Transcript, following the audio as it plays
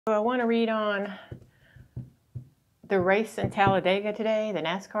So I want to read on the race in Talladega today, the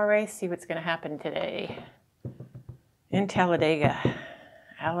NASCAR race, see what's going to happen today in Talladega,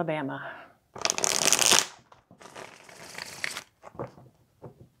 Alabama.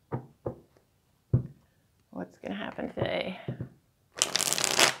 What's going to happen today?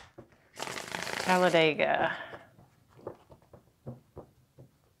 Talladega.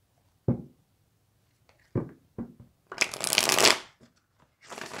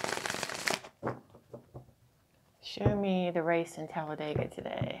 Show me the race in Talladega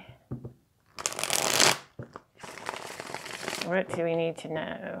today. What do we need to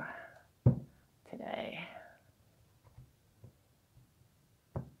know today?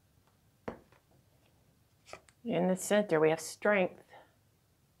 In the center, we have strength.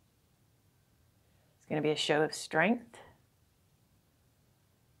 It's going to be a show of strength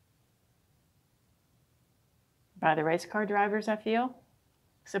by the race car drivers, I feel,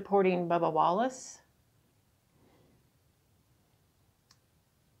 supporting Bubba Wallace.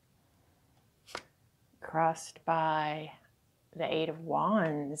 Crossed by the Eight of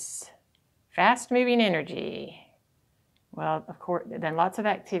Wands. Fast-moving energy. Well, of course, then lots of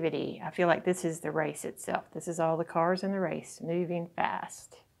activity. I feel like this is the race itself. This is all the cars in the race, moving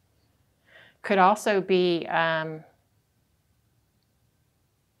fast. Could also be,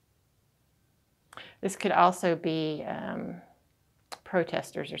 this could also be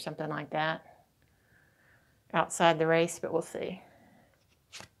protesters or something like that outside the race, but we'll see.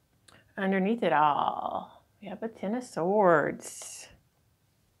 Underneath it all, we have a Ten of Swords.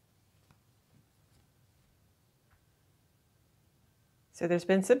 So there's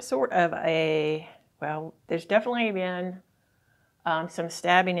been some sort of there's definitely been some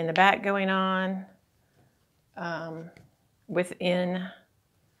stabbing in the back going on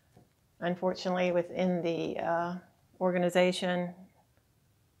unfortunately, within the organization.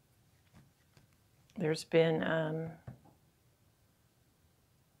 There's been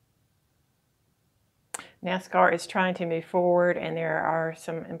NASCAR is trying to move forward, and there are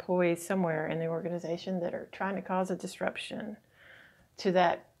some employees somewhere in the organization that are trying to cause a disruption to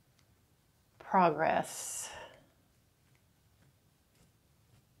that progress.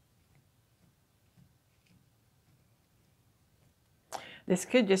 This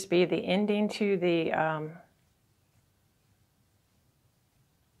could just be the ending to the,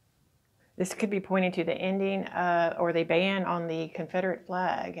 this could be pointing to the ending or the ban on the Confederate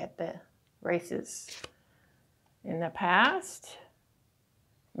flag at the races. In the past,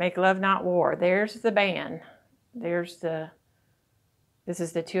 make love not war. There's the ban. This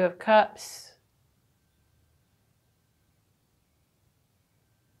is the Two of Cups.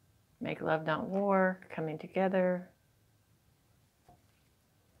 Make love not war, coming together.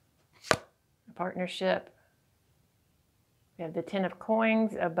 A partnership. We have the Ten of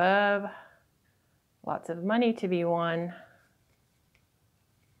Coins above. Lots of money to be won.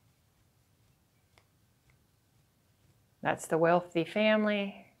 That's the wealthy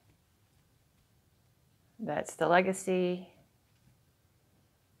family. That's the legacy.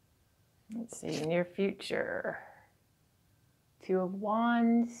 Let's see, near future. Two of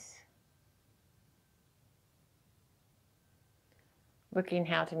Wands. Looking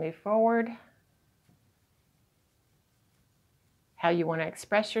how to move forward. How you want to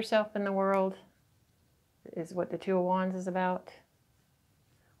express yourself in the world is what the Two of Wands is about.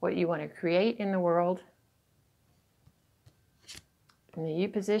 What you want to create in the world. In the U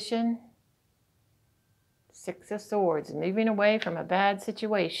position, Six of Swords, moving away from a bad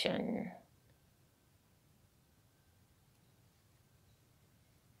situation.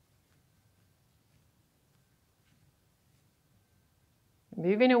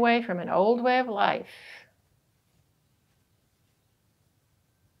 Moving away from an old way of life.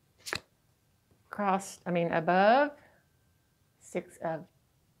 Above, Six of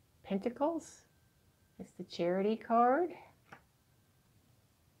Pentacles. It's the Charity card.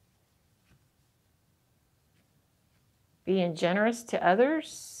 Being generous to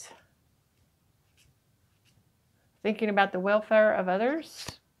others. Thinking about the welfare of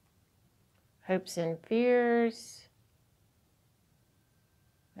others. Hopes and fears.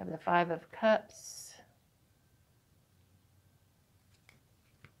 We have the Five of Cups.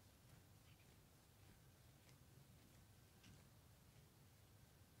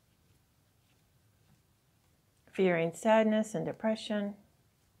 Fearing sadness and depression.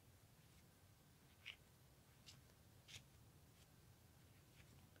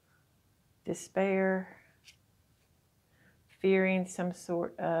 Despair. Fearing some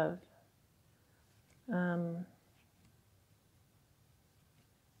sort of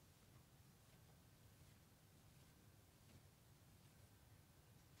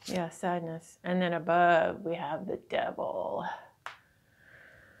Yeah, sadness. And then above, we have the devil.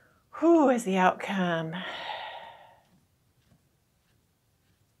 Who is the outcome?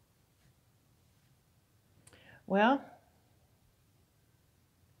 Well,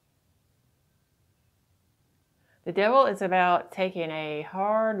 the devil is about taking a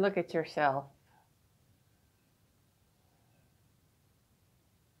hard look at yourself.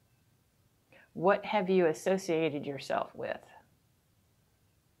 What have you associated yourself with?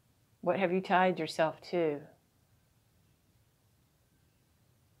 What have you tied yourself to?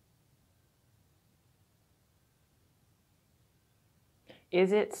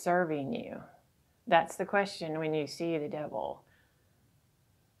 Is it serving you? That's the question when you see the devil.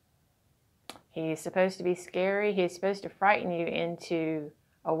 He's supposed to be scary. He's supposed to frighten you into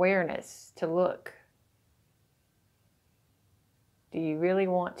awareness, to look. Do you really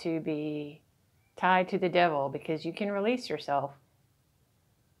want to be tied to the devil? Because you can release yourself.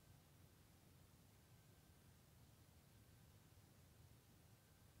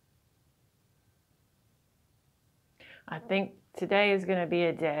 I think today is going to be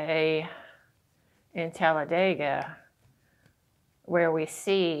a day in Talladega where we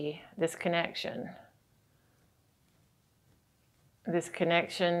see this connection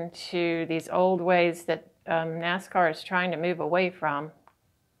to these old ways that NASCAR is trying to move away from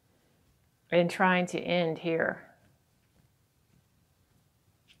and trying to end here.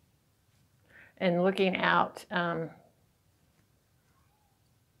 And looking out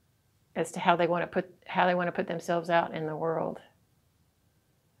as to how they want to put themselves out in the world.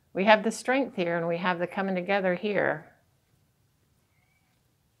 We have the strength here, and we have the coming together here.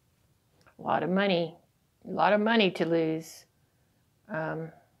 A lot of money to lose.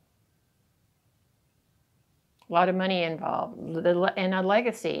 A lot of money involved, and a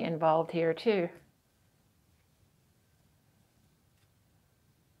legacy involved here too.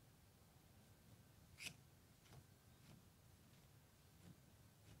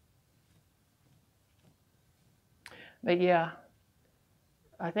 But yeah,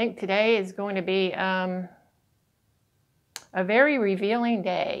 I think today is going to be a very revealing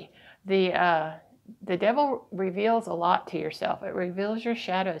day. The devil reveals a lot to yourself. It reveals your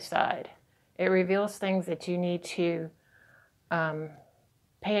shadow side. It reveals things that you need to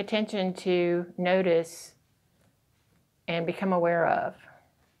pay attention to, notice, and become aware of.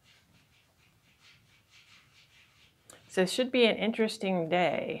 So it should be an interesting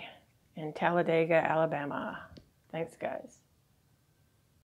day in Talladega, Alabama. Thanks, guys.